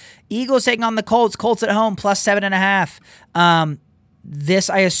 Eagles taking on the Colts. Colts at home +7.5. This,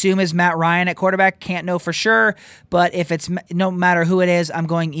 I assume, is Matt Ryan at quarterback. Can't know for sure, but if it's no matter who it is, I'm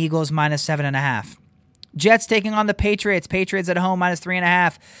going Eagles -7.5. Jets taking on the Patriots. Patriots at home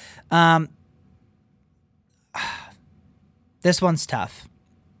 -3.5. This one's tough.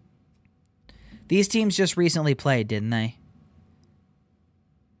 These teams just recently played, didn't they?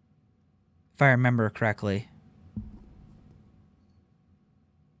 If I remember correctly.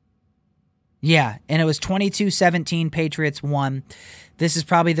 Yeah, and it was 22-17, Patriots won. This is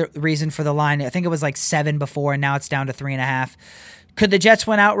probably the reason for the line. I think it was 7 before, and now it's down to 3.5. Could the Jets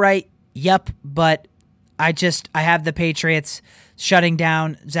win outright? Yep, but I have the Patriots shutting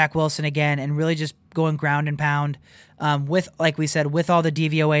down Zach Wilson again and really just going ground and pound with, like we said, with all the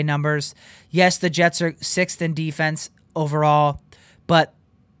DVOA numbers. Yes, the Jets are 6th in defense overall, but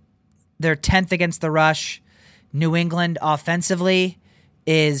they're 10th against the rush. New England offensively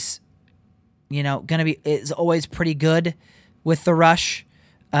is is always pretty good with the rush.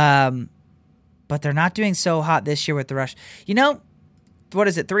 But they're not doing so hot this year with the rush. What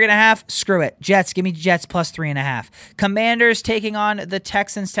is it, 3.5? Screw it. Jets, give me Jets +3.5. Commanders taking on the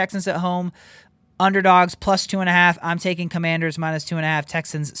Texans. Texans at home, underdogs +2.5. I'm taking Commanders -2.5.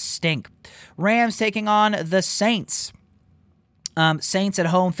 Texans stink. Rams taking on the Saints. Saints at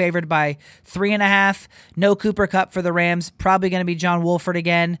home favored by 3.5. No Cooper Kupp for the Rams. Probably going to be John Wolford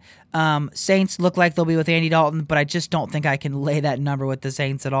again. Saints look like they'll be with Andy Dalton, but I just don't think I can lay that number with the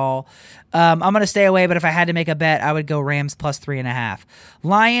Saints at all. I'm going to stay away, but if I had to make a bet, I would go Rams plus 3.5.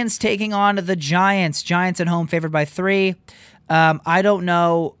 Lions taking on the Giants. Giants at home favored by 3. I don't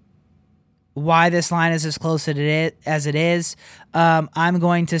know why this line is as close as it is. I'm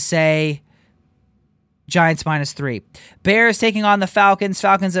going to say Giants minus 3. Bears taking on the Falcons.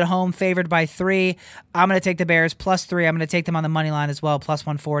 Falcons at home favored by 3. I'm going to take the Bears plus 3. I'm going to take them on the money line as well, plus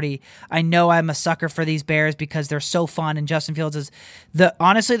 140. I know I'm a sucker for these Bears because they're so fun, and Justin Fields is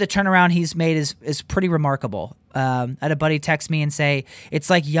honestly the turnaround he's made is pretty remarkable. I had a buddy text me and say it's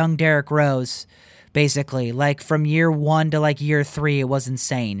like young Derrick Rose, basically. Like from year 1 to like year 3, it was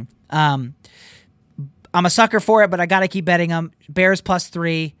insane. I'm a sucker for it, but I got to keep betting them. Bears plus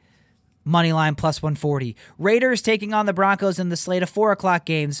 3. Money line plus 140. Raiders taking on the Broncos in the slate of 4 o'clock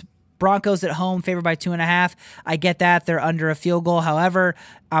games. Broncos at home favored by 2.5. I get that. They're under a field goal. However,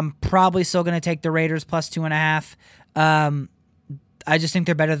 I'm probably still going to take the Raiders plus 2.5. I just think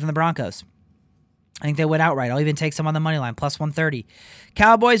they're better than the Broncos. I think they went outright. I'll even take some on the money line, plus 130.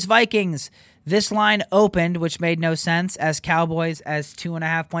 Cowboys, Vikings. This line opened, which made no sense, as Cowboys as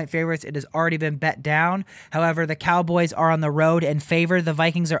 2.5-point favorites. It has already been bet down. However, the Cowboys are on the road and favored. The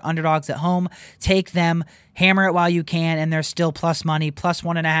Vikings are underdogs at home. Take them, hammer it while you can, and they're still plus money, plus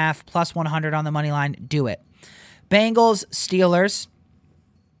 1.5, plus 100 on the money line. Do it. Bengals, Steelers.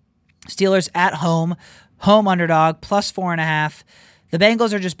 Steelers at home, home underdog, plus 4.5. The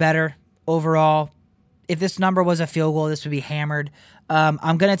Bengals are just better overall. If this number was a field goal, this would be hammered.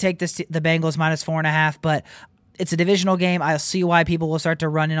 I'm going to take the Bengals minus 4.5, but it's a divisional game. I'll see why people will start to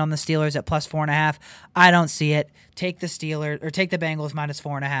run in on the Steelers at plus 4.5. I don't see it. Take the Bengals minus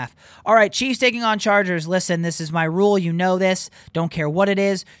 4.5. All right, Chiefs taking on Chargers. Listen, this is my rule. You know this. Don't care what it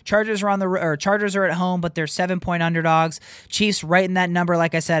is. Chargers are at home, but they're 7-point underdogs. Chiefs right in that number.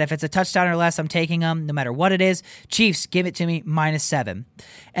 Like I said, if it's a touchdown or less, I'm taking them no matter what it is. Chiefs, give it to me, minus 7.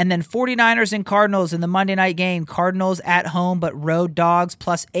 And then 49ers and Cardinals in the Monday night game. Cardinals at home, but road dogs,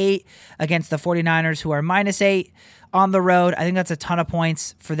 plus 8 against the 49ers, who are minus 8. On the road, I think that's a ton of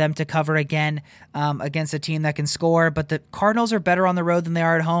points for them to cover again against a team that can score. But the Cardinals are better on the road than they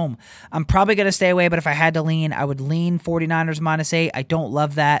are at home. I'm probably going to stay away, but if I had to lean, I would lean 49ers minus 8. I don't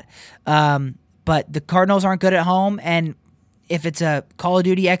love that. But the Cardinals aren't good at home, and if it's a Call of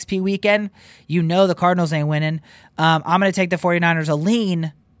Duty XP weekend, you know the Cardinals ain't winning. I'm going to take the 49ers a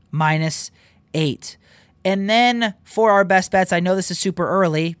lean minus 8. And then for our best bets, I know this is super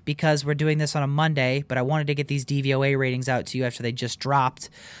early because we're doing this on a Monday, but I wanted to get these DVOA ratings out to you after they just dropped.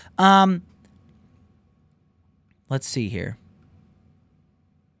 Let's see here.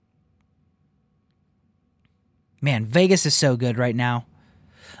 Man, Vegas is so good right now.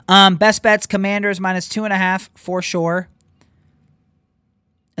 Best bets, Commanders minus 2.5 for sure.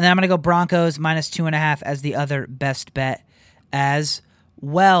 And then I'm going to go Broncos minus 2.5 as the other best bet as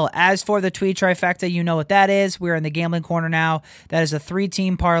well. As for the Tweed Trifecta, you know what that is. We're in the gambling corner now. That is a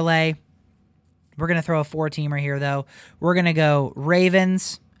 3-team parlay. We're going to throw a 4-teamer here, though. We're going to go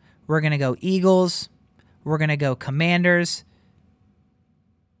Ravens. We're going to go Eagles. We're going to go Commanders.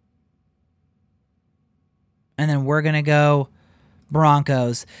 And then we're going to go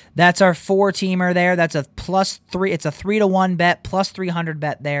Broncos. That's our 4-teamer there. That's a plus 3. It's a 3-1 bet, plus 300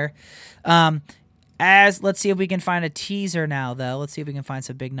 bet there. Let's see if we can find a teaser now, though. Let's see if we can find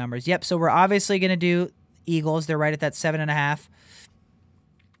some big numbers. Yep, so we're obviously going to do Eagles. They're right at that 7.5.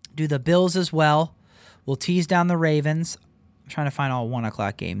 Do the Bills as well. We'll tease down the Ravens. I'm trying to find all 1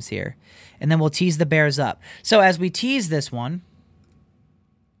 o'clock games here. And then we'll tease the Bears up. So as we tease this one,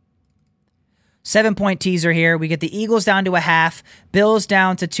 7-point teaser here. We get the Eagles down to 0.5, Bills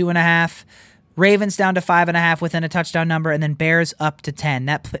down to 2.5, Ravens down to 5.5 within a touchdown number, and then Bears up to 10.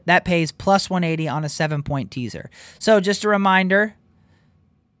 That pays plus 180 on a 7-point teaser. So just a reminder,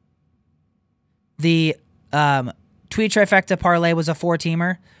 the Tweed Trifecta parlay was a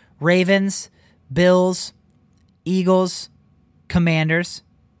 4-teamer. Ravens, Bills, Eagles, Commanders.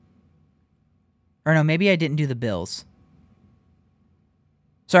 Or no, maybe I didn't do the Bills.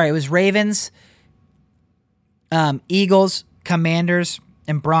 Sorry, it was Ravens, Eagles, Commanders,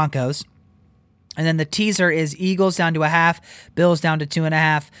 and Broncos. And then the teaser is Eagles down to 0.5, Bills down to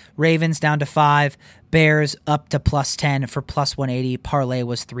 2.5, Ravens down to 5, Bears up to plus 10 for plus 180. Parlay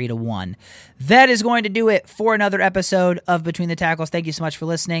was 3-1. That is going to do it for another episode of Between the Tackles. Thank you so much for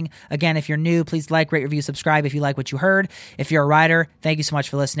listening. Again, if you're new, please like, rate, review, subscribe if you like what you heard. If you're a rider, thank you so much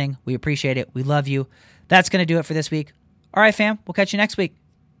for listening. We appreciate it. We love you. That's going to do it for this week. All right, fam. We'll catch you next week.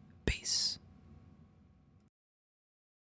 Peace.